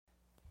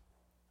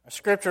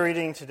Scripture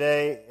reading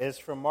today is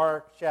from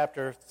Mark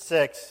chapter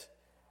 6,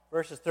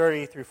 verses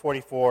 30 through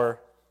 44.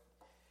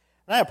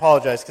 And I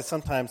apologize because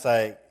sometimes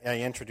I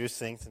introduce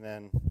things and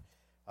then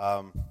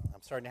I'm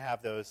starting to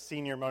have those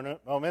senior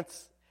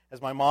moments,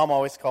 as my mom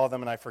always called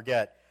them, and I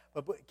forget.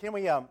 But can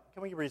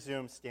we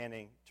resume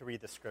standing to read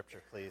the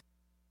Scripture, please?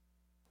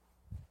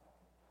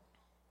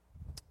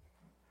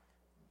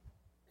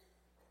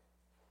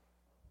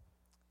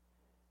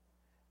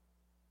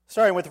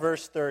 Starting with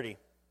verse 30.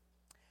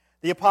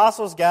 The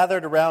apostles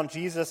gathered around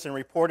Jesus and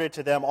reported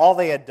to them all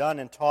they had done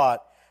and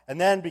taught. And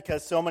then,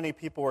 because so many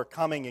people were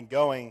coming and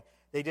going,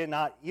 they did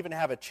not even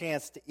have a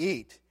chance to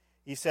eat.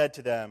 He said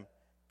to them,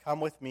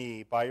 "Come with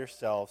me by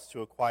yourselves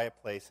to a quiet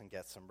place and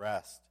get some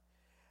rest."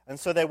 And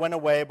so they went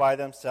away by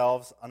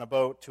themselves on a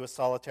boat to a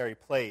solitary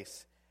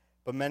place.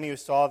 But many who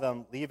saw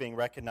them leaving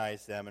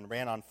recognized them and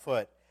ran on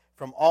foot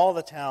from all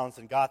the towns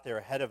and got there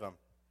ahead of them.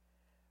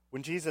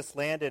 When Jesus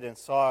landed and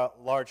saw a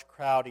large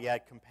crowd, he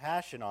had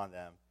compassion on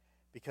them,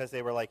 because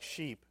they were like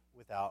sheep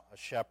without a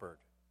shepherd.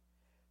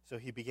 So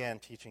he began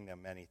teaching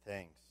them many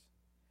things.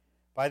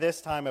 By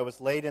this time it was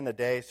late in the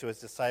day, so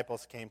his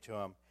disciples came to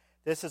him.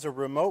 "This is a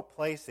remote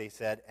place," they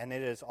said, "and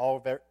it is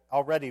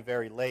already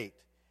very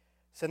late.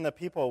 Send the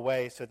people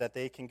away so that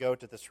they can go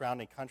to the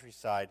surrounding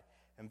countryside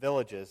and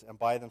villages and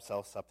buy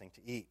themselves something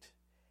to eat."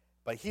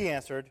 But he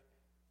answered,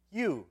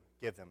 "You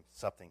give them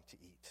something to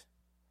eat."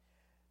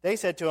 They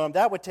said to him,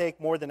 "That would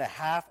take more than a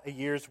half a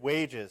year's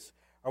wages.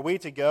 Are we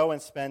to go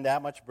and spend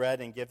that much bread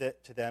and give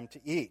it to them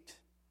to eat?"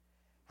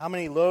 "How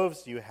many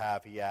loaves do you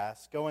have?" he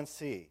asked. "Go and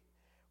see."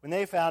 When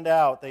they found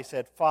out, they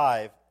said,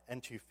 5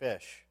 and 2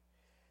 fish.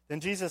 Then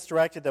Jesus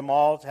directed them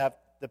all to have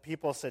the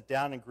people sit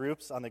down in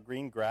groups on the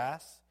green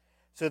grass.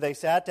 So they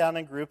sat down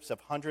in groups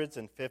of hundreds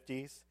and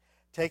fifties.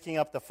 Taking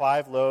up the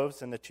 5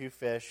 loaves and the 2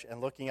 fish,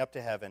 and looking up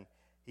to heaven,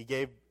 he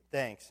gave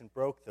thanks and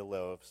broke the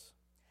loaves.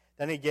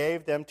 Then he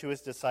gave them to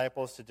his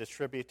disciples to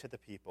distribute to the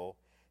people.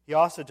 He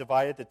also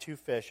divided the 2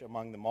 fish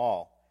among them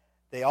all.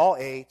 They all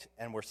ate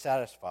and were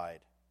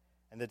satisfied.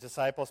 And the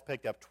disciples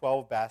picked up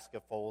 12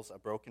 basketfuls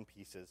of broken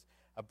pieces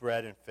of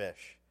bread and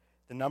fish.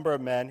 The number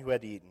of men who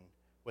had eaten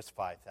was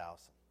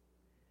 5,000.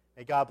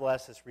 May God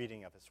bless this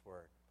reading of his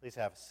word. Please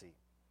have a seat.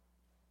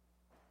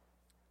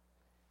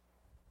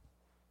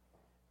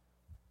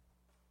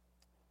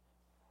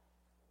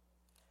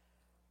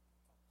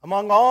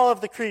 Among all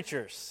of the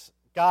creatures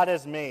God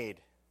has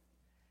made,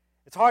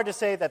 it's hard to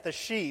say that the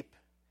sheep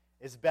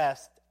is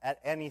best at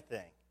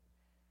anything.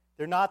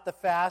 They're not the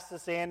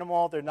fastest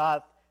animal. They're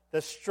not the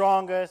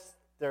strongest.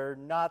 They're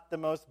not the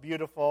most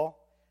beautiful.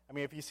 I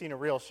mean, if you've seen a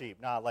real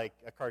sheep, not like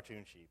a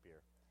cartoon sheep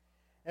here.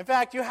 In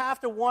fact, you have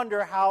to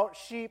wonder how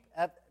sheep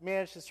have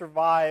managed to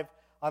survive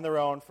on their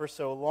own for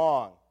so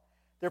long.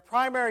 Their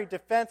primary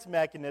defense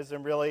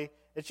mechanism, really,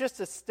 is just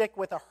to stick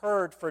with a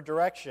herd for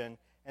direction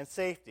and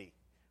safety.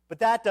 But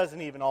that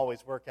doesn't even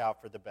always work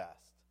out for the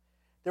best.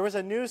 There was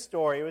a news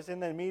story, it was in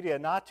the media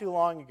not too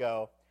long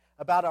ago,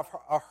 about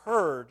a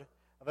herd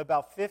of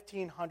about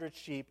 1,500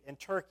 sheep in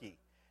Turkey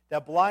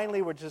that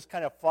blindly were just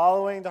kind of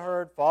following the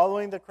herd,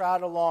 following the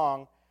crowd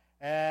along,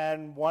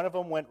 and one of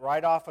them went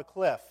right off a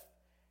cliff,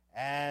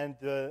 and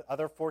the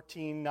other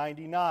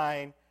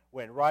 1,499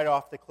 went right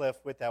off the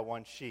cliff with that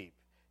one sheep.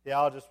 They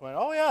all just went,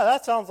 "Oh yeah,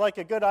 that sounds like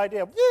a good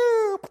idea."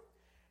 Whoop!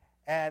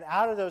 And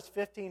out of those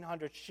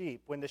 1,500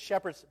 sheep, when the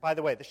shepherds, by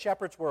the way, the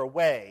shepherds were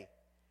away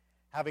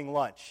having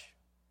lunch,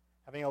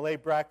 having a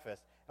late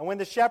breakfast. And when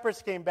the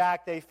shepherds came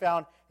back, they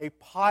found a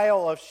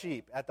pile of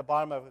sheep at the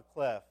bottom of a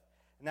cliff.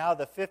 And now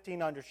the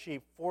 1,500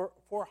 sheep,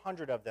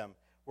 400 of them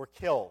were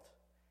killed.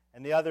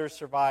 And the others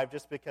survived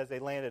just because they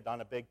landed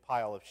on a big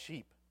pile of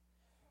sheep.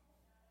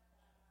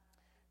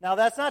 Now,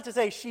 that's not to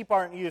say sheep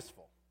aren't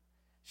useful.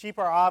 Sheep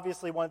are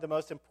obviously one of the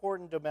most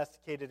important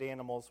domesticated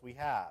animals we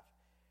have.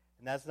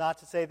 And that's not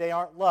to say they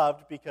aren't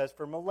loved, because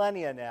for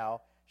millennia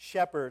now,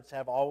 shepherds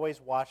have always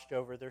watched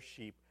over their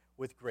sheep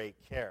with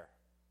great care.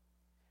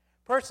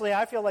 Personally,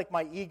 I feel like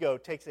my ego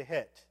takes a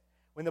hit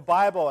when the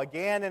Bible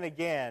again and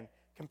again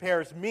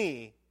compares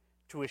me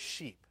to a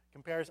sheep,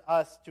 compares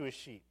us to a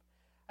sheep.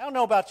 I don't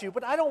know about you,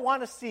 but I don't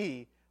want to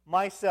see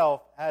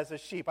myself as a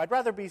sheep. I'd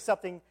rather be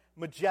something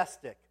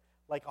majestic,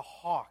 like a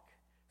hawk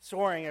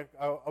soaring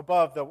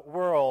above the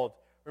world,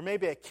 or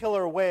maybe a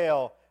killer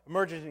whale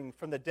emerging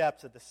from the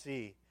depths of the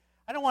sea.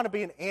 I don't want to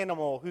be an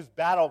animal whose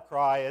battle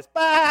cry is,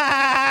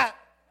 "Bah!"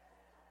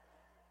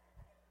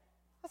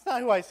 That's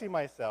not who I see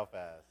myself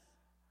as.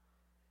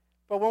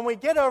 But when we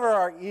get over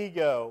our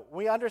ego,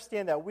 we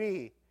understand that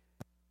we,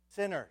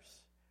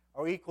 sinners,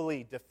 are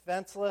equally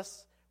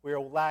defenseless, we are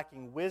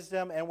lacking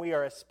wisdom, and we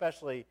are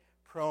especially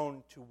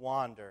prone to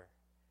wander.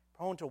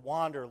 Prone to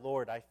wander,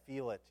 Lord, I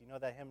feel it. You know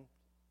that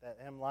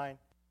hymn line?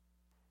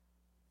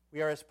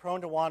 We are as prone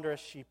to wander as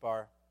sheep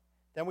are.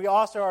 Then we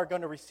also are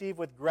going to receive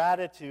with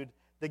gratitude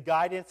the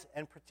guidance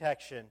and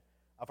protection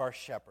of our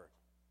shepherd.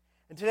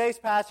 In today's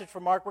passage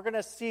from Mark, we're going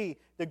to see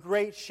the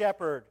great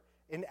shepherd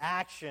in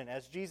action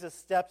as Jesus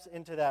steps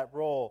into that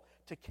role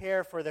to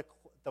care for the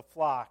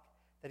flock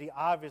that he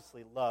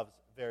obviously loves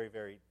very,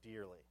 very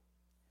dearly.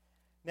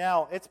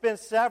 Now, it's been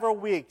several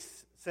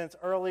weeks since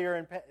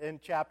earlier in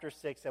chapter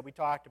 6 that we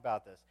talked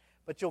about this,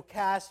 but you'll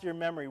cast your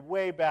memory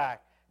way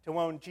back to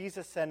when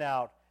Jesus sent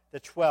out the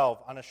 12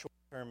 on a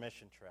short-term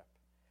mission trip.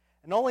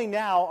 And only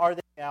now are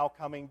they now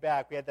coming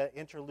back. We had that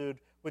interlude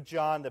with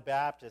John the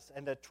Baptist,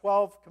 and the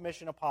 12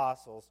 commissioned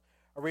apostles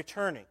are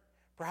returning,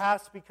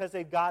 perhaps because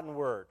they've gotten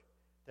word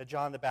that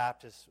John the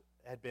Baptist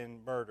had been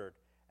murdered,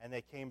 and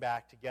they came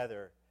back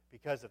together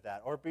because of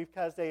that, or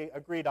because they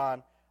agreed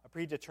on a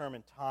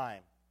predetermined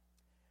time.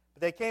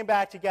 But they came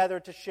back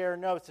together to share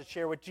notes, to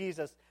share with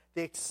Jesus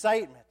the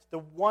excitement, the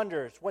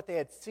wonders, what they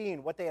had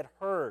seen, what they had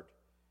heard.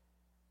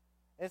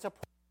 And it's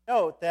important to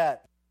note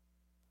that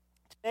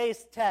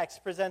today's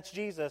text presents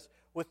Jesus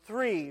with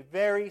three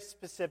very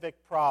specific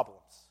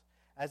problems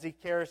as he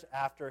cares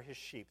after his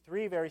sheep.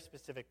 Three very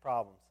specific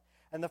problems.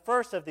 And the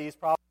first of these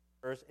problems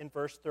is in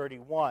verse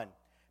 31. It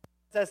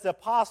says the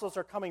apostles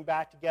are coming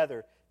back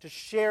together to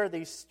share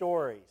these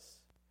stories.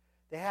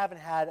 They haven't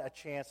had a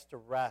chance to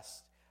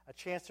rest, a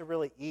chance to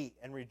really eat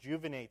and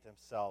rejuvenate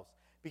themselves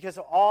because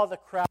of all the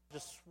crowd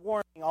just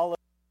swarming all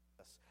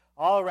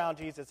around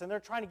Jesus. And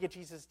they're trying to get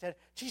Jesus' attention.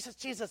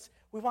 Jesus,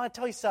 we want to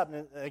tell you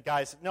something. And the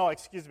guys, no,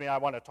 excuse me, I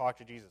want to talk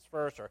to Jesus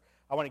first, or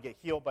I want to get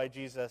healed by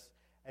Jesus.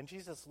 And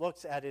Jesus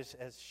looks at his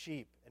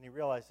sheep, and he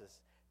realizes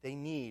they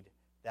need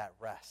that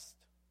rest.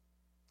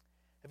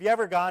 Have you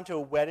ever gone to a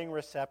wedding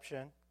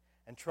reception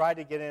and tried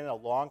to get in a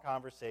long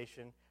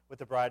conversation with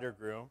the bride or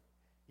groom?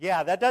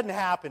 Yeah, that doesn't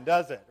happen,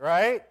 does it,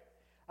 right?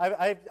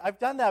 I've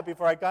done that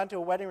before. I've gone to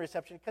a wedding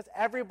reception because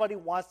everybody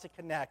wants to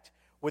connect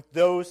with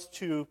those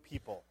two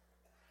people.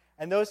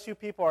 And those two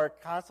people are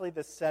constantly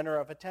the center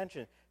of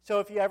attention. So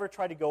if you ever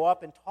try to go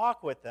up and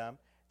talk with them,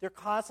 they're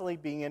constantly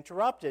being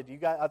interrupted. You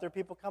got other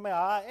people coming,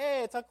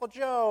 hey, it's Uncle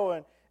Joe,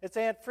 and it's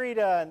Aunt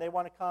Frida, and they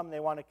want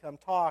to come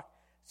talk.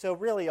 So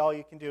really all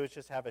you can do is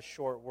just have a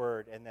short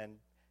word and then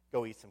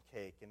go eat some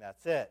cake, and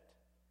that's it.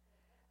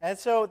 And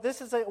so this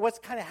is what's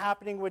kind of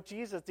happening with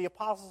Jesus. The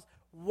apostles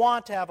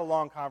want to have a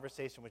long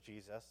conversation with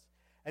Jesus,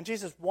 and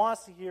Jesus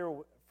wants to hear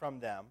from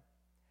them,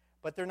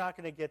 but they're not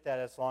going to get that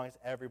as long as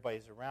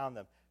everybody's around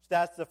them. So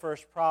that's the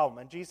first problem.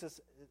 And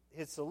Jesus,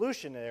 his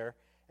solution there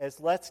is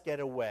let's get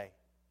away.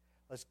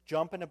 Let's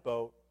jump in a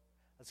boat.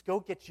 Let's go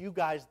get you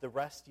guys the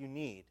rest you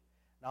need,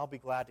 and I'll be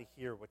glad to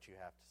hear what you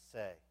have to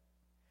say.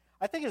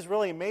 I think it's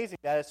really amazing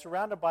that as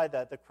surrounded by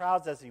the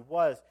crowds as he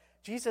was,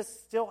 Jesus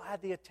still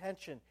had the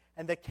attention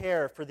and the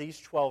care for these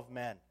 12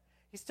 men.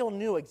 He still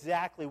knew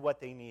exactly what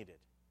they needed.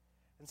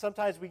 And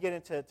sometimes we get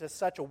into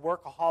such a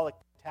workaholic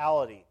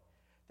mentality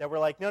that we're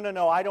like,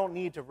 no, I don't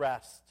need to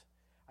rest.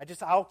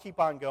 I'll keep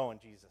on going,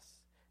 Jesus.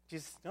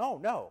 Jesus,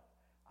 no,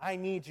 I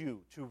need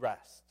you to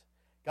rest.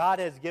 God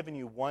has given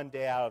you one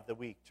day out of the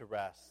week to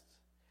rest.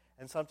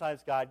 And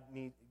sometimes God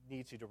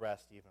needs you to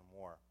rest even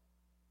more.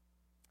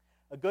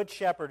 A good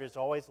shepherd is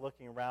always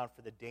looking around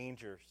for the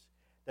dangers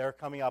that are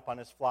coming up on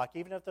his flock,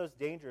 even if those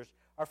dangers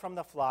are from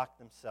the flock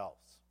themselves.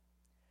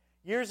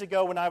 Years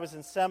ago when I was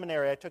in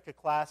seminary, I took a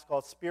class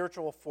called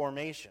Spiritual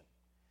Formation.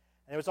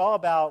 And it was all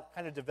about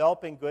kind of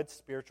developing good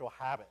spiritual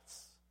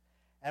habits.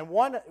 And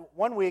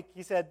one week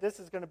he said, this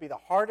is going to be the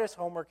hardest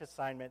homework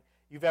assignment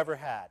you've ever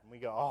had. And we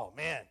go, oh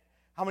man,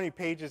 how many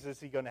pages is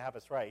he going to have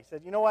us write? He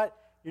said, you know what?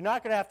 You're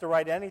not going to have to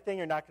write anything.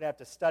 You're not going to have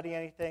to study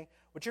anything.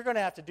 What you're going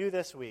to have to do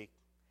this week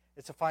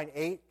is to find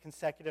 8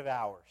 consecutive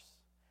hours.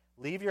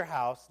 Leave your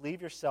house,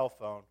 leave your cell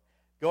phone,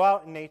 go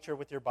out in nature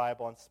with your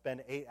Bible, and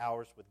spend 8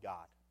 hours with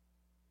God.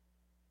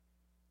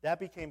 That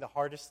became the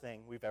hardest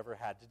thing we've ever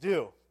had to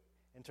do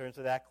in terms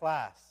of that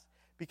class.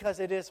 Because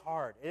it is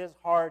hard. It is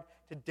hard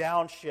to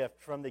downshift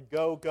from the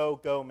go, go,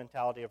 go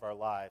mentality of our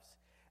lives.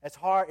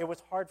 It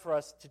was hard for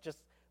us to just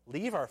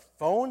leave our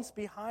phones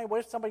behind.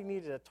 What if somebody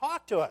needed to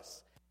talk to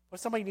us? What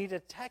if somebody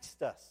needed to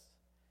text us?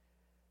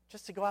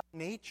 Just to go out in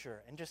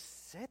nature and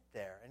just sit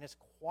there, and it's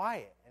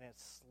quiet, and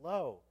it's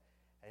slow,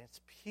 and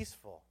it's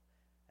peaceful.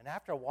 And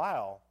after a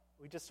while,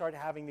 we just started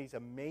having these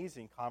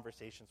amazing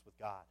conversations with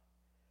God.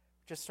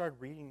 We just started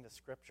reading the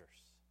scriptures.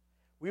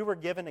 We were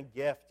given a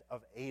gift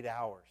of 8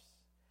 hours.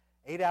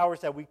 8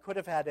 hours that we could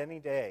have had any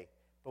day,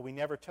 but we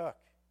never took.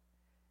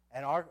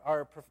 And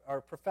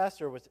our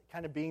professor was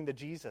kind of being the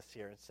Jesus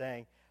here and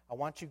saying, I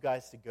want you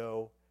guys to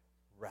go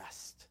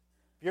rest.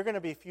 If you're going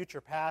to be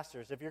future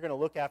pastors, if you're going to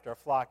look after a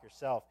flock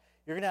yourself,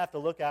 you're going to have to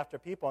look after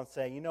people and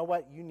say, you know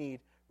what, you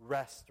need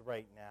rest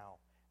right now.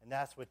 And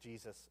that's what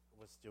Jesus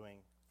was doing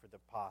for the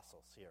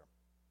apostles here.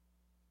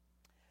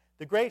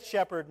 The great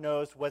shepherd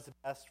knows what's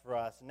best for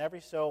us, and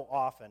every so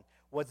often,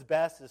 what's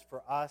best is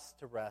for us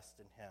to rest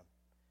in him.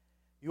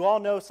 You all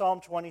know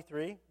Psalm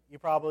 23. You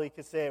probably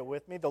could say it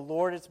with me. The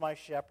Lord is my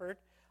shepherd.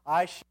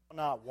 I shall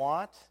not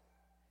want.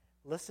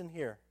 Listen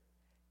here.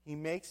 He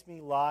makes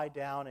me lie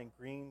down in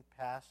green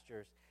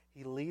pastures.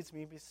 He leads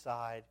me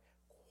beside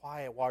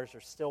quiet waters or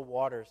still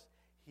waters.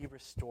 He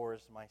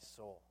restores my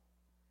soul.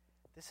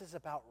 This is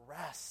about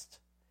rest.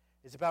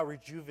 It's about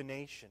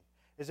rejuvenation.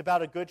 It's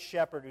about a good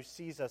shepherd who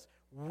sees us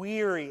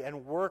weary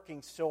and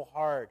working so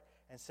hard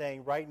and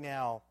saying, right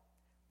now,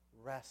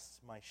 rest,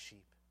 my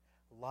sheep.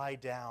 Lie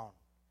down.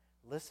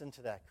 listen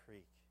to that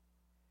creek.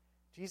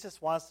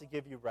 Jesus wants to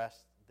give you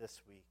rest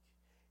this week.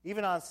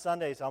 Even on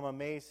Sundays, I'm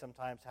amazed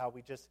sometimes how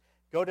we just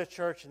go to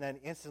church and then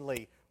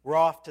instantly we're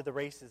off to the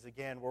races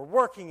again. We're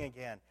working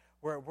again.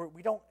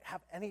 We don't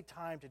have any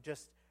time to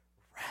just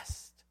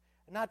rest.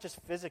 And not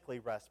just physically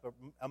rest, but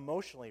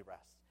emotionally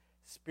rest,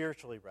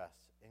 spiritually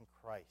rest in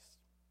Christ.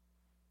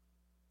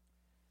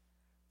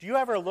 Do you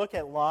ever look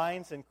at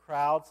lines and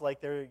crowds like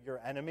they're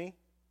your enemy?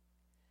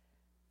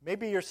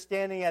 Maybe you're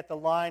standing at the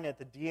line at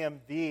the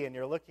DMV and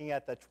you're looking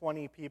at the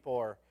 20 people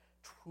or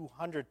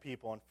 200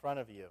 people in front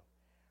of you.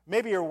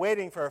 Maybe you're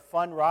waiting for a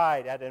fun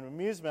ride at an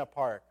amusement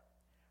park,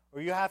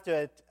 or you have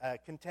to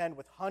contend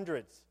with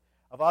hundreds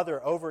of other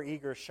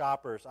overeager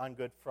shoppers on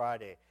Good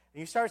Friday.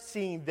 And you start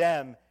seeing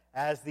them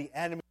as the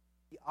enemy,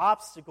 the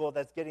obstacle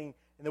that's getting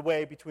in the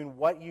way between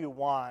what you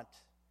want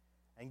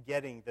and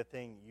getting the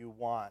thing you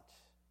want.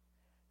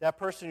 That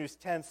person who's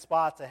 10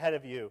 spots ahead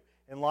of you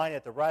in line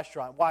at the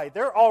restaurant, why?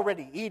 They're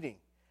already eating.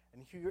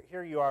 And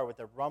here you are with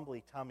a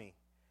rumbly tummy.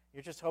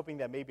 You're just hoping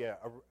that maybe a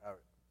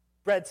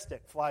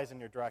breadstick flies in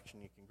your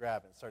direction you can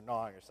grab it and start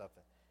gnawing or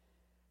something.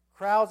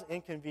 Crowds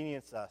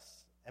inconvenience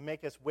us and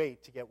make us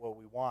wait to get what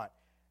we want.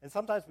 And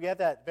sometimes we have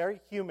that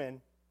very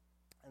human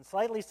and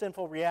slightly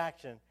sinful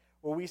reaction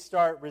where we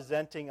start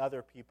resenting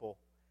other people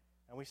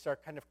and we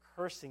start kind of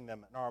cursing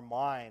them in our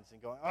minds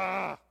and going,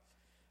 I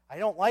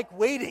don't like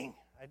waiting.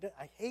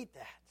 I hate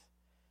that.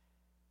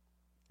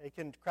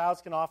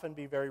 Crowds can often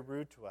be very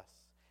rude to us.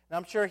 And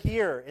I'm sure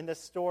here in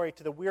this story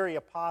to the weary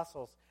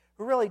apostles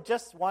who really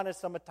just wanted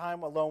some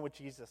time alone with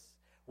Jesus,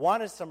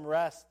 wanted some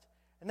rest,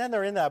 and then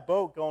they're in that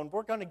boat going,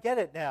 we're going to get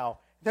it now.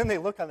 And then they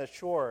look on the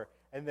shore,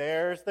 and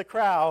there's the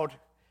crowd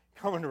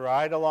coming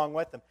right along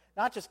with them.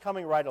 Not just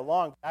coming right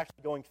along, but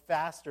actually going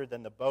faster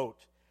than the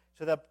boat.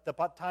 So that the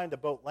time the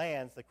boat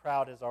lands, the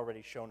crowd has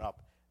already shown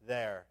up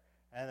there.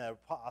 And the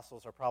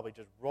apostles are probably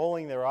just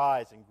rolling their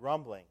eyes and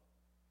grumbling.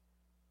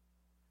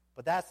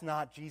 But that's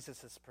not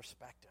Jesus'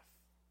 perspective.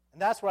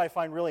 And that's what I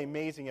find really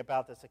amazing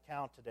about this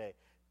account today.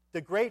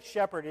 The great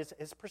shepherd,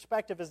 his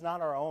perspective is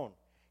not our own.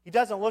 He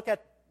doesn't look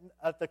at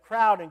the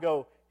crowd and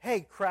go,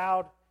 hey,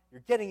 crowd,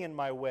 you're getting in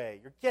my way.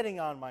 You're getting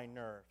on my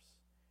nerves.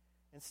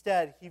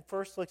 Instead, he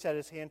first looks at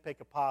his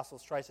handpicked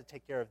apostles, tries to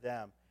take care of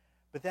them.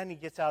 But then he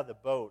gets out of the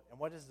boat, and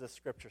what does the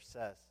scripture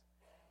says?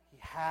 He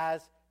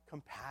has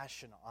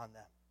compassion on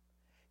them.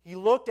 He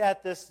looked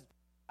at this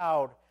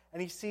crowd,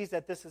 and he sees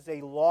that this is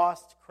a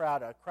lost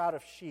crowd, a crowd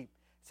of sheep.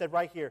 He said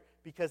right here,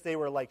 because they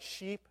were like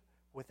sheep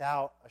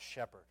without a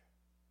shepherd.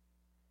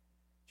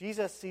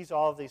 Jesus sees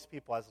all of these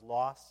people as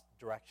lost,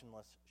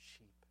 directionless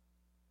sheep.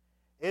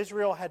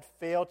 Israel had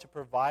failed to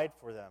provide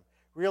for them.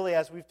 Really,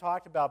 as we've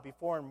talked about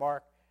before in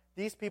Mark,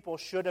 these people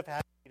should have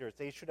had leaders.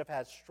 They should have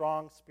had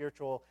strong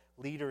spiritual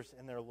leaders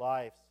in their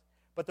lives.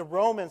 But the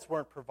Romans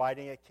weren't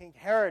providing it. King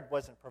Herod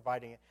wasn't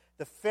providing it.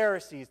 The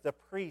Pharisees, the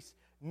priests,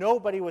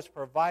 nobody was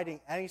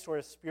providing any sort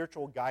of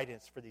spiritual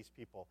guidance for these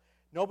people.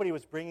 Nobody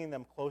was bringing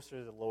them closer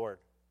to the Lord.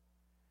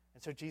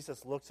 And so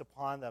Jesus looks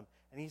upon them,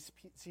 and he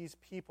sees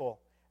people,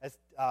 as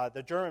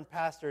the German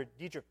pastor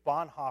Dietrich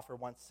Bonhoeffer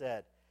once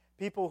said,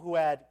 people who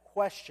had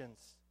questions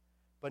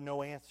but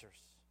no answers,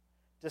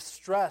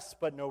 distress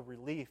but no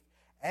relief,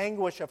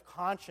 anguish of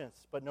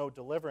conscience but no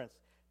deliverance,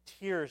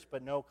 tears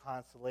but no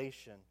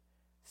consolation,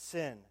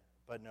 sin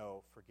but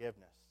no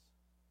forgiveness.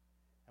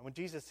 And when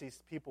Jesus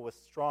sees people with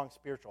strong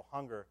spiritual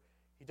hunger,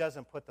 he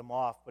doesn't put them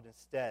off, but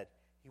instead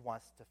he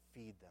wants to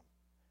feed them.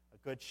 A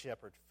good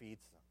shepherd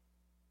feeds them.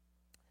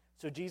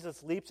 So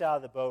Jesus leaps out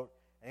of the boat,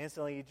 and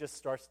instantly he just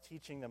starts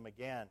teaching them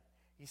again.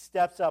 He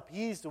steps up.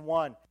 He's the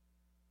one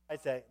who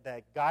provides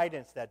that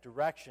guidance, that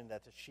direction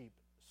that the sheep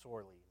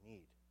sorely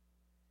need.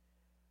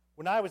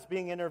 When I was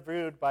being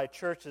interviewed by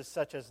churches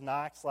such as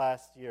Knox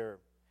last year,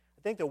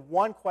 I think the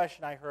one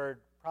question I heard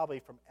probably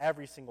from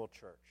every single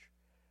church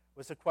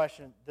was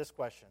this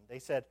question. They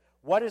said,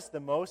 what is the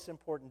most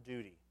important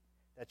duty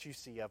that you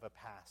see of a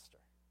pastor?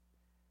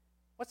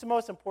 What's the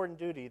most important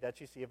duty that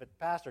you see of a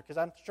pastor? Because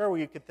I'm sure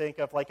you could think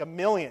of like a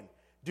million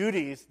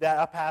duties that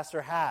a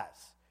pastor has,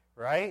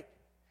 right?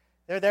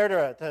 They're there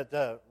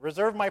to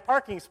reserve my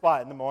parking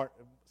spot in the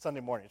Sunday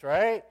mornings,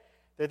 right?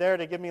 They're there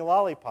to give me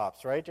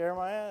lollipops, right,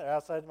 Jeremiah?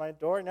 Outside my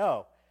door?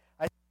 No.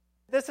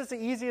 This is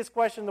the easiest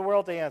question in the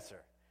world to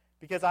answer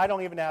because I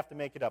don't even have to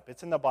make it up.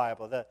 It's in the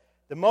Bible.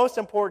 The most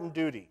important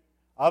duty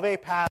of a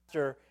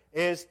pastor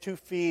is to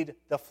feed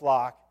the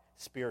flock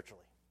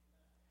spiritually.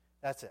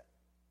 That's it.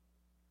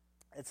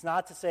 It's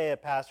not to say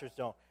that pastors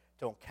don't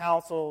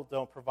counsel,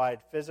 don't provide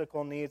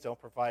physical needs, don't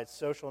provide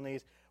social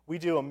needs. We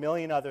do a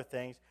million other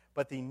things,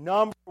 but the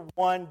number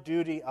one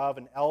duty of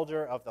an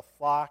elder of the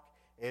flock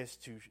is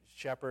to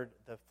shepherd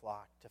the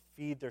flock, to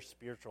feed their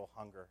spiritual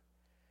hunger.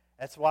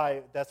 That's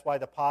why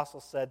the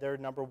apostles said their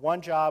number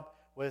one job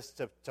was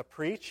to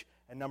preach,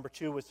 and number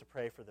two was to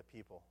pray for the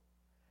people.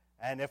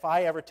 And if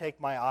I ever take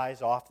my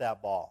eyes off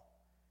that ball,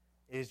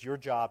 it is your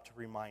job to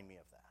remind me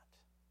of that.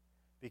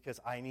 Because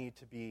I need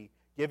to be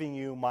giving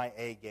you my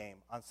A game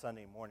on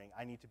Sunday morning.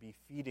 I need to be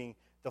feeding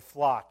the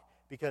flock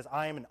because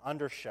I am an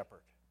under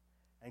shepherd.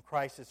 and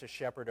Christ is a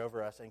shepherd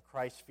over us, and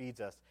Christ feeds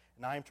us.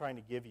 And I'm trying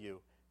to give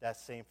you that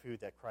same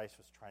food that Christ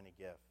was trying to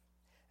give.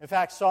 In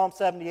fact, Psalm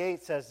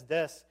 78 says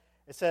this.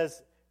 It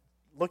says,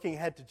 looking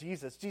ahead to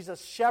Jesus,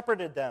 Jesus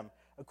shepherded them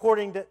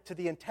according to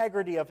the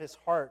integrity of his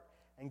heart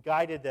and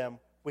guided them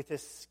with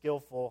his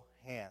skillful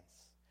hands.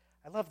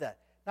 I love that.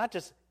 Not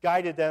just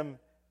guided them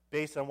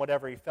based on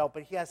whatever he felt,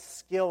 but he has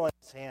skill in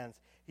his hands.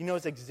 He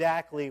knows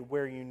exactly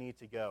where you need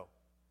to go.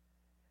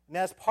 And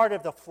as part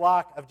of the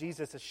flock of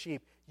Jesus'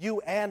 sheep,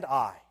 you and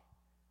I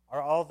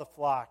are all the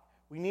flock.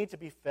 We need to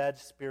be fed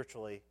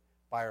spiritually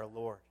by our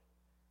Lord.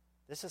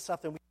 This is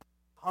something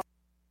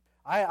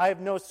I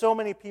know so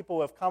many people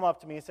who have come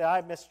up to me and said,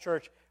 I've missed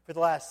church for the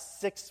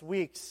last 6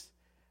 weeks.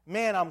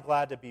 Man, I'm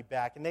glad to be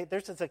back. And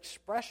there's this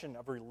expression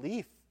of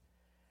relief.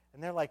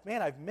 And they're like,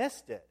 man, I've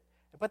missed it.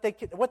 But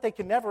what they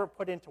can never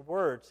put into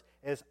words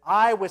is,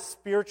 I was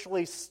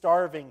spiritually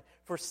starving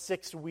for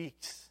 6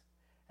 weeks,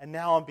 and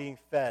now I'm being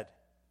fed.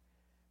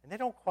 And they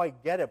don't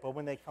quite get it, but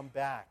when they come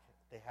back,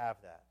 they have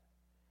that.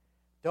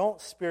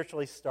 Don't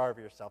spiritually starve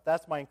yourself.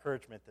 That's my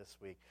encouragement this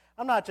week.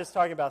 I'm not just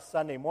talking about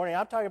Sunday morning.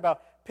 I'm talking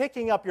about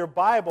picking up your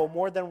Bible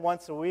more than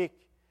once a week.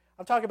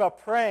 I'm talking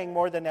about praying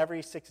more than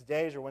every 6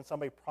 days or when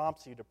somebody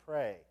prompts you to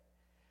pray.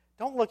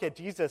 Don't look at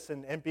Jesus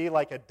and be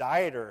like a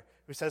dieter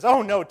who says,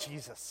 oh no,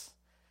 Jesus,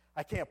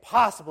 I can't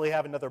possibly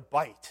have another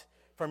bite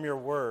from your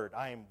word.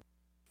 I am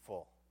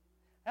full.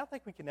 I don't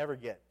think we can ever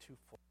get too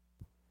full.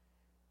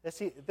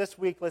 This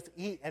week, let's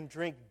eat and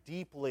drink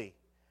deeply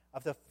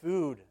of the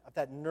food, of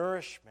that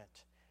nourishment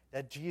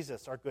that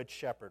Jesus, our good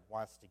shepherd,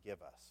 wants to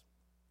give us.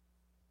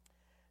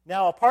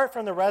 Now, apart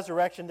from the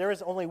resurrection, there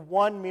is only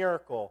one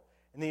miracle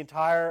in the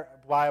entire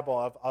Bible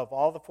of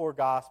all the 4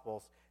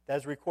 Gospels that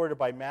is recorded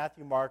by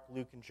Matthew, Mark,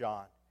 Luke, and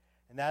John.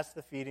 And that's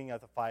the feeding of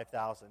the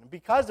 5,000. And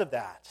because of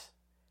that,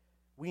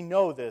 we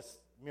know this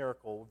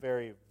miracle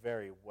very,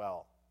 very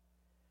well.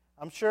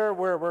 I'm sure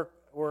we're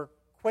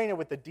acquainted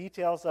with the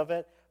details of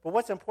it, but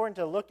what's important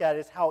to look at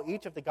is how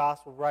each of the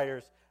gospel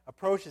writers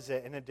approaches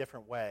it in a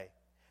different way.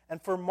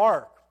 And for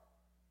Mark,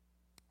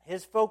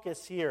 his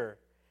focus here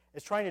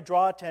is trying to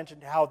draw attention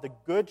to how the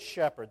good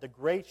shepherd, the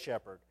great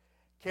shepherd,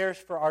 cares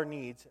for our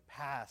needs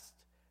past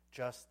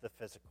just the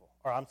physical.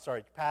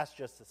 Past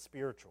just the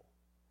spiritual.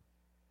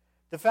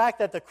 The fact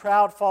that the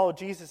crowd followed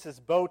Jesus'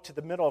 boat to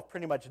the middle of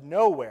pretty much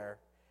nowhere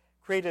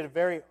created a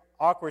very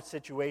awkward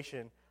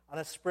situation on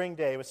a spring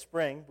day. It was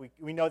spring.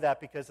 We know that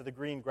because of the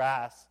green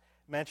grass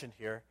mentioned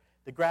here.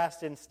 The grass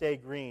didn't stay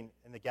green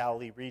in the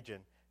Galilee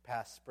region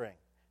past spring.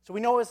 So we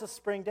know it was a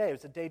spring day. It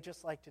was a day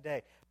just like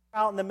today.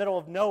 Out in the middle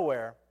of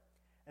nowhere,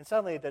 and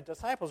suddenly the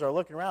disciples are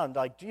looking around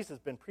like Jesus has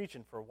been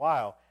preaching for a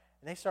while,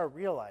 and they start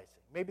realizing,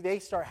 maybe they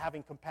start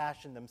having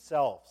compassion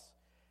themselves,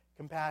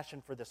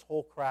 compassion for this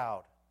whole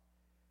crowd.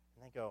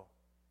 And they go,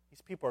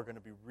 these people are going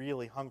to be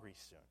really hungry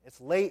soon.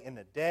 It's late in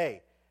the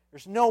day.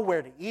 There's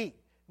nowhere to eat.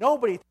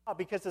 Nobody thought,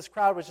 because this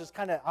crowd was just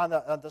kind of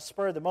on the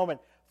spur of the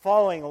moment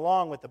following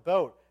along with the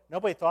boat,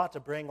 nobody thought to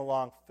bring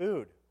along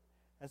food.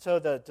 And so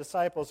the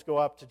disciples go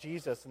up to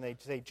Jesus and they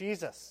say,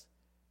 Jesus,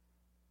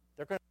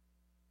 they're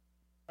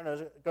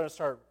going to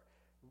start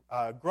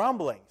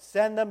grumbling.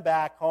 Send them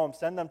back home.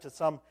 Send them to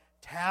some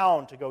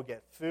town to go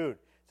get food.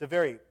 It's a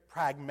very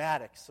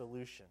pragmatic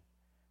solution.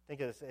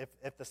 Think of this,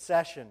 if the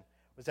session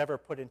was ever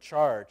put in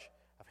charge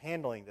of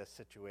handling this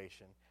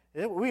situation.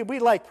 We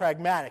like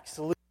pragmatic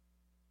solutions.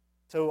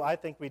 So I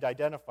think we'd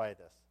identify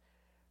this.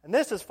 And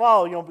this is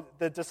followed,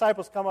 the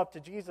disciples come up to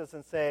Jesus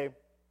and say,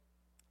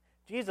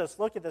 Jesus,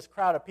 look at this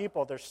crowd of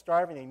people. They're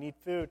starving. They need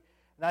food.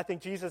 And I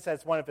think Jesus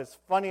has one of his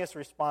funniest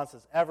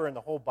responses ever in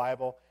the whole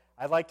Bible.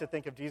 I like to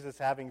think of Jesus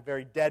having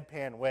very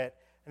deadpan wit.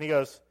 And he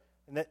goes,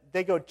 and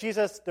they go,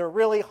 Jesus, they're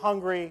really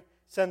hungry.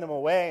 Send them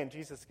away. And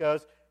Jesus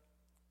goes,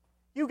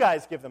 you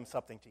guys give them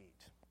something to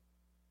eat.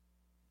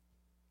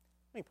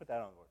 Let me put that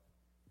on the board.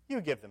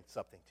 You give them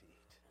something to eat.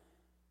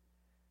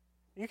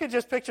 You can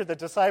just picture the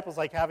disciples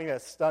like having a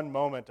stunned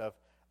moment of,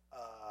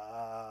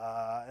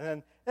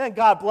 and then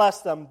God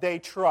bless them, they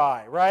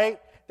try, right?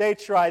 They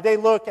try. They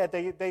look at,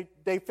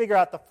 they figure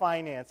out the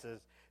finances.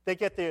 They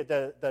get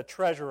the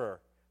treasurer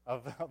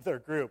of their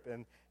group,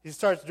 and he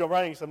starts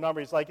running some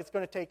numbers. He's like, it's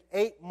going to take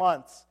 8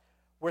 months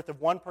worth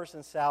of one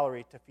person's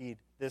salary to feed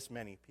this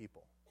many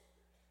people.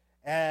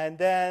 And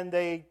then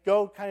they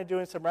go kind of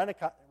doing some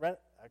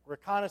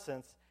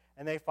reconnaissance,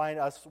 and they find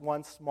us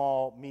one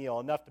small meal,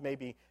 enough to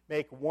maybe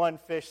make one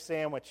fish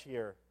sandwich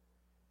here.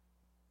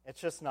 It's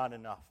just not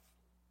enough.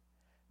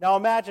 Now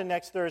imagine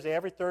next Thursday.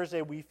 Every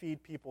Thursday we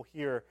feed people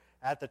here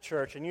at the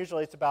church, and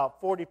usually it's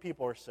about 40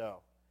 people or so.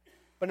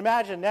 But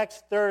imagine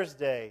next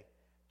Thursday,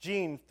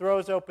 Gene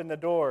throws open the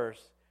doors,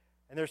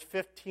 and there's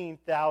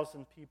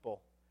 15,000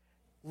 people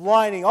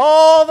lining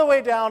all the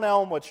way down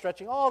Elmwood,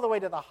 stretching all the way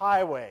to the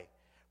highway,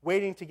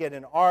 waiting to get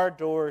in our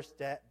doors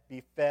to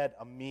be fed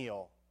a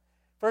meal.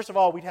 First of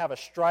all, we'd have a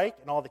strike,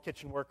 and all the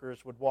kitchen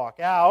workers would walk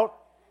out.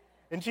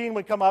 And Gene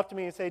would come up to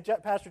me and say,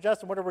 Pastor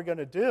Justin, what are we going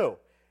to do?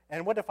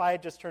 And what if I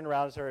had just turned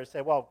around to her and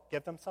said, well,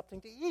 give them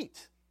something to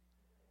eat?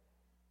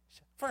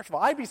 First of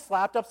all, I'd be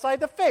slapped upside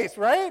the face,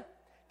 right?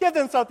 Give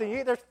them something to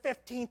eat. There's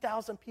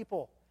 15,000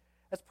 people.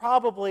 That's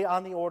probably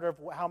on the order of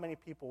how many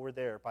people were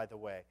there, by the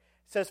way.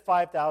 It says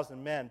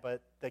 5,000 men,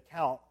 but the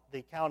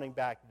counting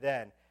back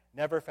then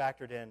never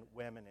factored in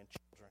women and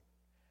children.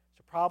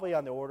 So probably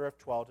on the order of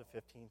 12 to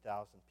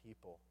 15,000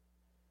 people.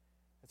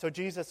 And so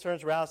Jesus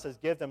turns around and says,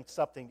 give them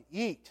something to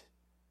eat.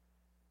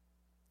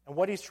 And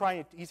what he's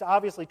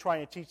obviously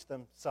trying to teach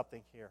them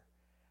something here.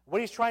 What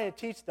he's trying to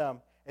teach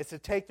them is to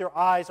take their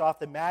eyes off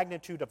the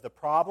magnitude of the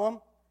problem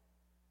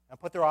and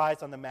put their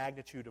eyes on the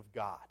magnitude of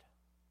God.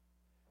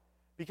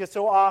 Because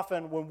so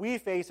often when we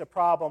face a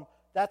problem,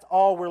 that's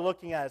all we're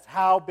looking at is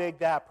how big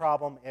that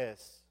problem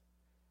is.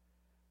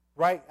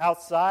 Right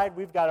outside,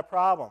 we've got a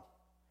problem.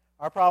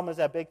 Our problem is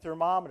that big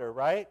thermometer,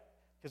 right?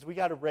 Because we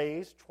got to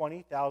raise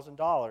 $20,000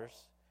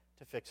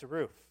 to fix a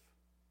roof.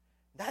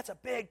 That's a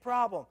big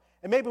problem.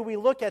 And maybe we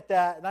look at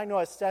that, and I know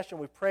at session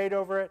we've prayed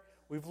over it,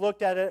 we've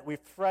looked at it, we've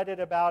fretted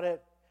about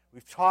it,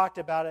 we've talked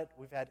about it,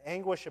 we've had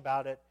anguish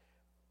about it,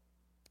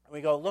 and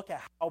we go, look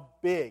at how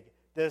big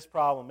this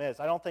problem is.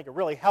 I don't think it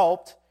really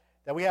helped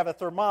that we have a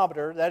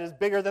thermometer that is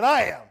bigger than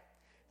I am.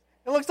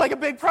 It looks like a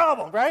big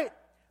problem, right?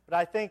 But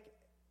I think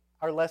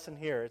our lesson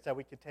here is that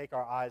we can take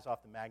our eyes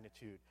off the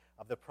magnitude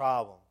of the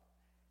problem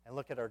and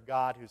look at our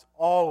God who's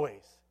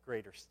always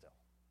greater still.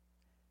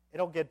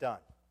 It'll get done.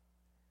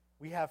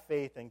 We have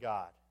faith in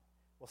God.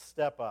 We'll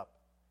step up.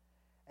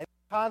 And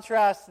in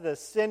contrast to the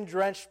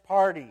sin-drenched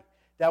party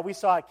that we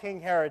saw at King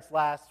Herod's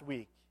last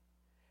week,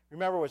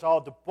 remember it was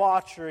all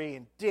debauchery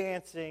and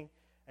dancing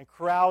and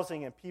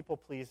carousing and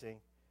people-pleasing.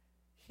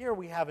 Here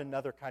we have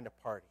another kind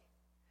of party.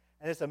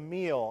 And it's a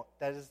meal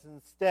that is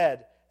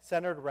instead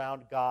centered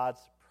around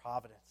God's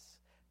providence,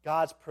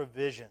 God's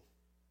provision.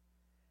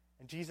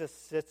 And Jesus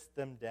sits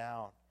them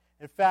down.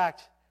 In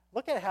fact,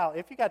 look at how,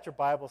 if you got your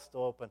Bible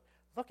still open,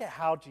 look at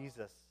how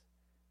Jesus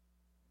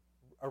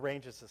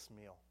arranges this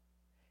meal.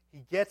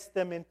 He gets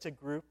them into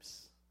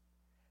groups,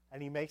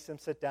 and he makes them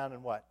sit down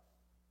in what?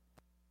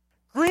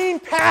 Green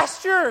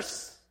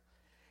pastures!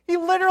 He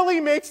literally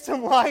makes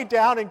them lie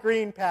down in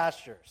green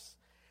pastures.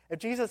 If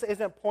Jesus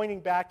isn't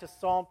pointing back to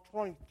Psalm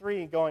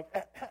 23 and going,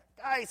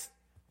 guys,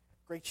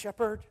 great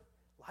shepherd,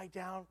 lie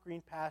down,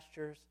 green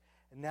pastures,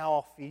 and now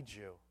I'll feed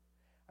you.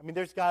 I mean,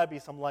 there's got to be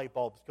some light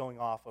bulbs going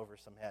off over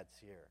some heads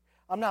here.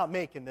 I'm not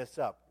making this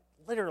up.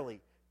 Literally,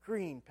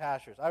 green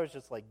pastures. I was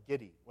just like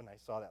giddy when I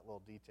saw that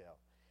little detail.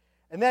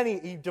 And then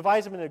he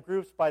divides them into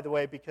groups, by the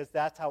way, because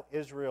that's how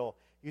Israel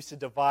used to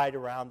divide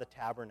around the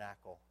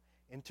tabernacle,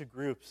 into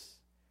groups,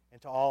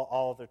 into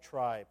all of their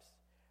tribes.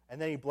 And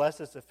then he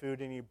blesses the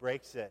food and he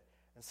breaks it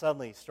and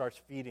suddenly starts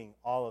feeding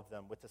all of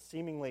them with a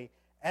seemingly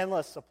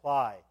endless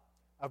supply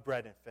of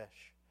bread and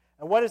fish.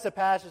 And what does the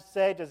passage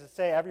say? Does it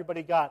say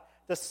everybody got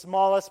the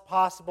smallest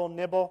possible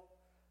nibble?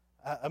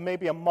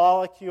 Maybe a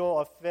molecule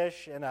of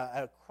fish and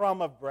a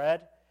crumb of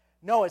bread?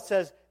 No, it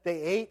says they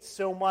ate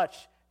so much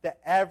that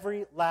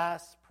every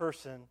last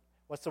person,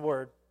 what's the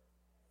word?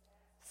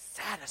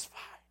 Satisfied.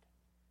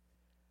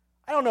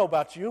 I don't know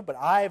about you, but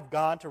I've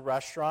gone to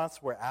restaurants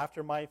where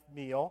after my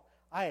meal,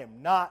 I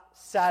am not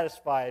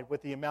satisfied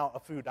with the amount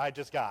of food I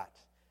just got.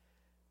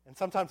 And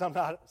sometimes I'm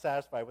not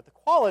satisfied with the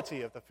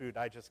quality of the food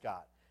I just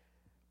got.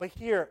 But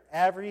here,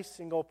 every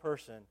single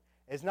person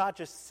is not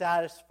just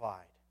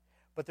satisfied,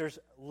 but there's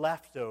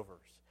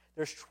leftovers.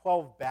 There's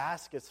 12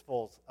 baskets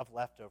full of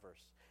leftovers.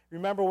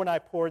 Remember when I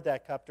poured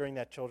that cup during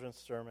that children's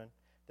sermon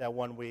that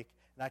one week,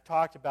 and I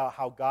talked about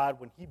how God,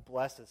 when he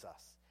blesses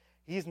us,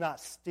 he's not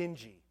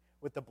stingy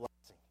with the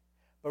blessing,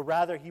 but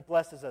rather he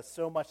blesses us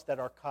so much that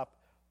our cup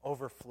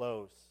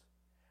overflows.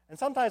 And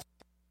sometimes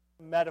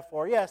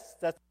metaphor, yes,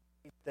 that's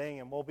a thing,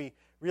 and we'll be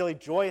really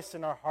joyous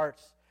in our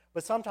hearts,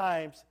 but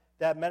sometimes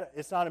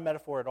it's not a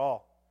metaphor at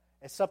all.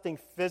 It's something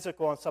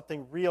physical and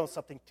something real and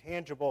something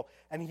tangible,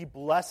 and he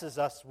blesses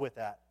us with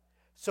that,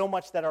 so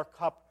much that our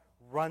cup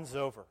runs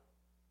over,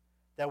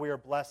 that we are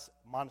blessed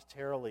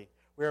monetarily,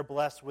 we are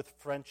blessed with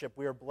friendship,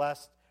 we are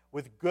blessed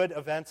with good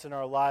events in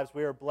our lives,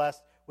 we are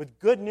blessed with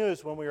good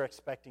news when we are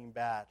expecting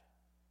bad.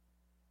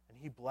 And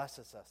he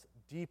blesses us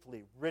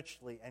deeply,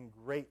 richly, and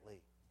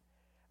greatly.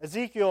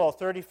 Ezekiel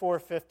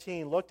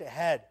 34:15 looked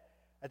ahead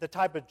at the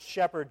type of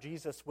shepherd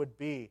Jesus would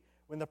be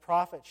when the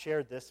prophet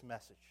shared this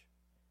message.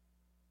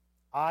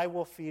 I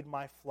will feed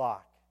my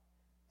flock,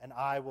 and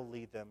I will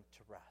lead them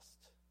to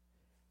rest.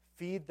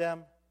 Feed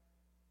them,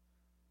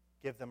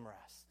 give them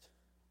rest.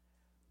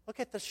 Look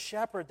at the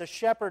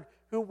shepherd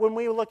who, when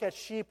we look at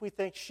sheep, we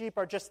think sheep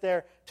are just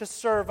there to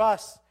serve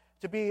us,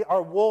 to be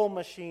our wool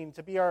machine,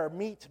 to be our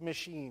meat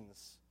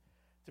machines,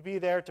 to be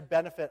there to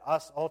benefit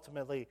us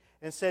ultimately.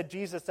 Instead,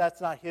 Jesus,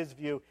 that's not his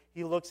view.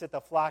 He looks at the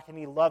flock and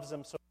he loves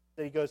them so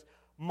that he goes,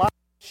 my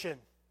mission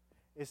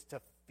is to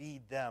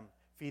feed them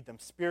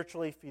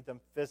spiritually, feed them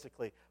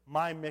physically.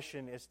 My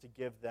mission is to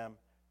give them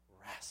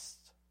rest.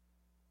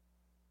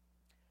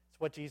 It's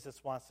what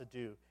Jesus wants to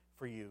do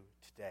for you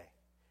today.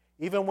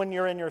 Even when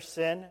you're in your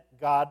sin,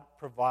 God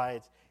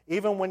provides.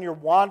 Even when you're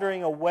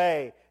wandering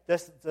away, the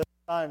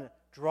Son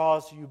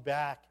draws you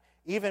back.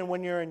 Even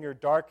when you're in your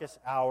darkest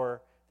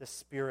hour, the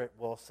Spirit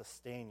will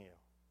sustain you.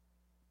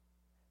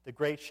 the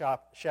great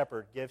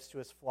shepherd gives to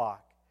his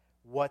flock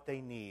what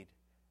they need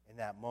in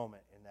that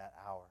moment, in that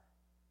hour.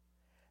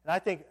 And I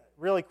think,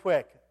 really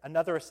quick,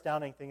 another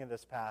astounding thing in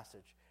this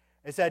passage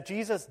is that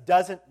Jesus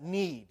doesn't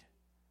need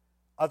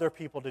other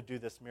people to do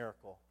this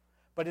miracle.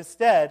 But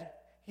instead,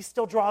 he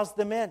still draws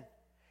them in.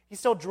 He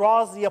still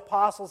draws the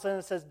apostles in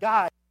and says,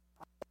 guys,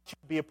 I want you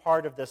to be a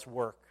part of this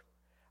work.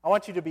 I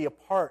want you to be a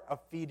part of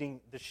feeding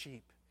the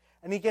sheep.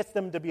 And he gets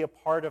them to be a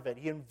part of it.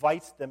 He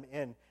invites them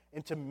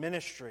into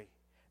ministry.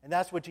 And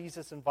that's what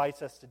Jesus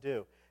invites us to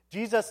do.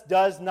 Jesus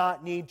does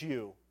not need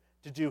you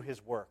to do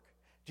his work.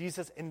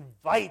 Jesus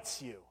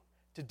invites you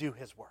to do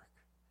his work.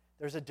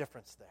 There's a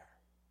difference there.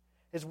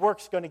 His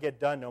work's going to get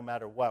done no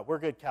matter what. We're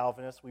good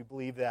Calvinists. We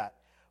believe that.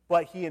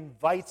 But he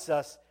invites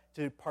us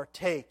to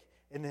partake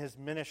in his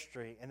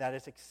ministry, and that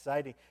is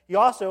exciting. He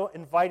also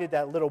invited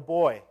that little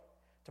boy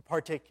to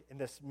partake in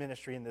this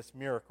ministry, in this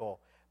miracle,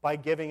 by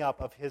giving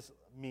up of his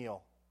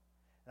meal.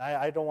 And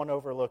I don't want to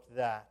overlook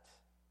that.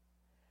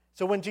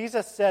 So when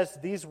Jesus says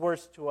these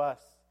words to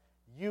us,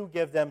 you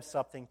give them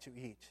something to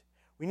eat,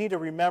 we need to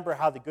remember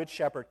how the Good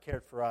Shepherd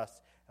cared for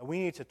us, and we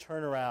need to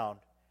turn around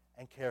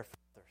and care for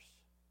others.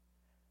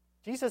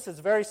 Jesus is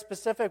very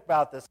specific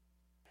about this.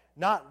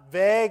 Not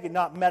vague and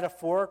not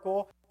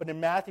metaphorical, but in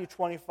Matthew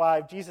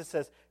 25, Jesus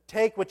says,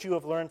 take what you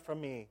have learned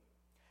from me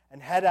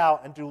and head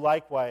out and do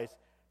likewise.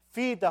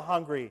 Feed the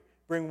hungry,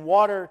 bring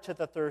water to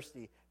the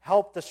thirsty,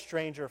 help the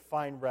stranger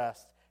find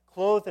rest,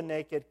 clothe the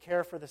naked,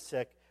 care for the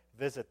sick,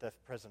 visit the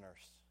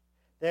prisoners.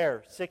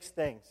 There, 6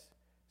 things.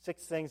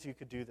 6 things you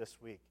could do this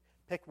week.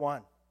 Pick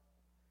one.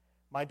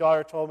 My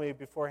daughter told me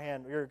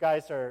beforehand, your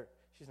guys are,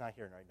 she's not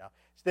here right now,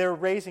 so they're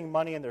raising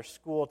money in their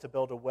school to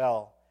build a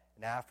well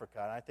in Africa,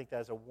 and I think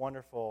that is a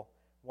wonderful,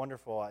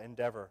 wonderful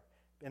endeavor.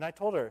 And I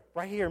told her,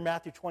 right here in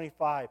Matthew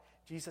 25,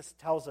 Jesus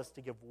tells us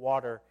to give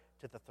water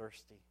to the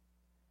thirsty.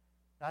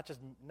 Not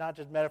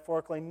just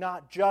metaphorically,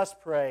 not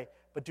just pray,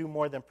 but do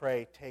more than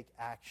pray, take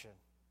action.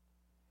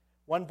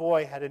 One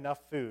boy had enough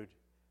food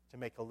to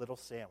make a little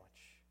sandwich.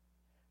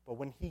 But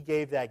when he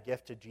gave that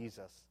gift to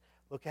Jesus,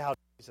 look how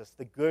Jesus,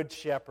 the Good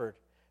Shepherd,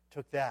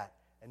 took that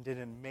and did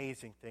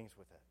amazing things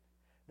with it.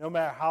 No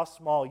matter how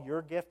small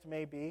your gift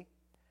may be,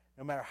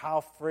 no matter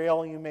how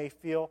frail you may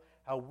feel,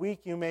 how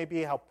weak you may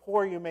be, how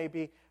poor you may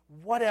be,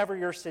 whatever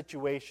your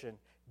situation,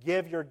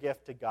 give your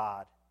gift to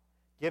God.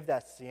 Give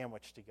that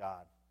sandwich to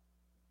God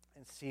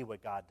and see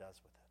what God does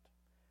with it.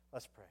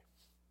 Let's pray.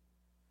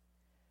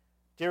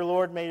 Dear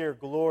Lord, may your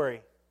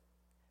glory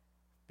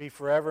be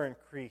forever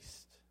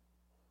increased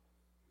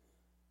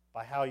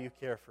by how you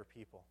care for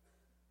people.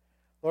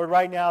 Lord,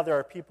 right now there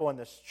are people in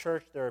this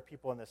church, there are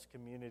people in this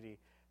community,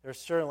 there are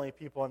certainly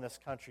people in this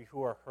country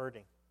who are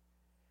hurting.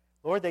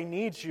 Lord, they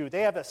need you.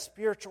 They have a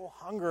spiritual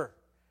hunger.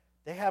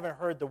 They haven't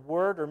heard the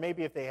word, or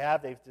maybe if they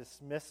have, they've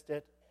dismissed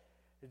it.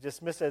 They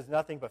dismiss it as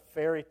nothing but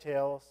fairy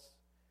tales,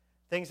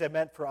 things that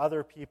meant for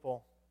other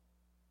people,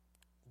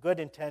 good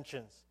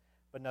intentions,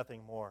 but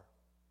nothing more.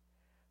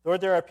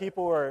 Lord, there are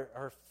people who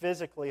are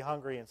physically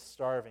hungry and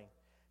starving,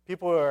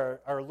 people who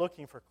are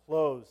looking for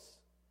clothes,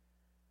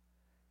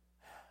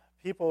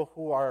 people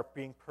who are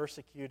being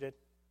persecuted,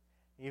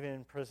 even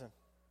in prison.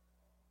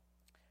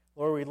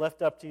 Lord, we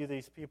lift up to you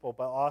these people,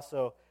 but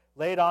also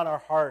lay it on our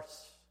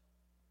hearts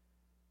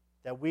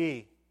that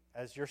we,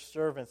 as your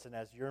servants and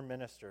as your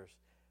ministers,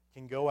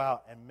 can go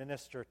out and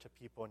minister to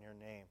people in your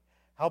name.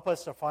 Help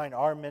us to find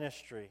our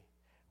ministry,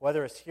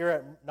 whether it's here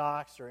at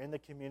Knox or in the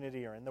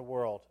community or in the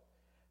world.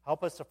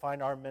 Help us to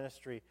find our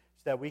ministry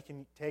so that we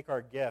can take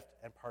our gift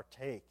and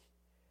partake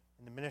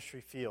in the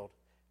ministry field.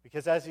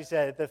 Because as you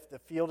said, the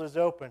field is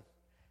open,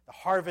 the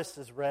harvest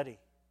is ready,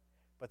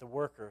 but the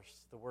workers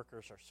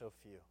are so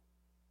few.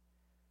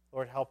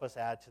 Lord, help us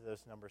add to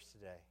those numbers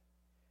today.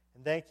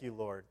 And thank you,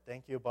 Lord.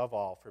 Thank you above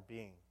all for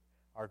being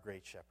our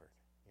great shepherd.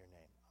 In your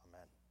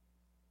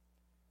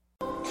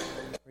name,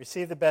 amen.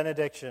 Receive the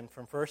benediction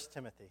from 1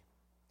 Timothy.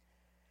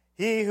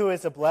 He who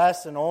is a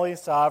blessed and only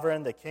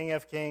sovereign, the King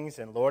of kings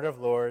and Lord of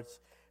lords,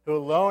 who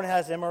alone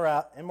has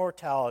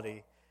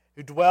immortality,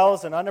 who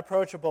dwells in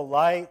unapproachable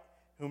light,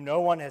 whom no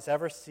one has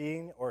ever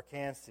seen or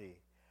can see.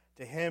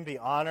 To him be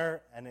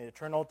honor and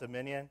eternal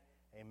dominion.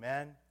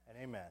 Amen and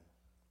amen.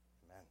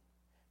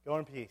 Go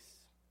in peace.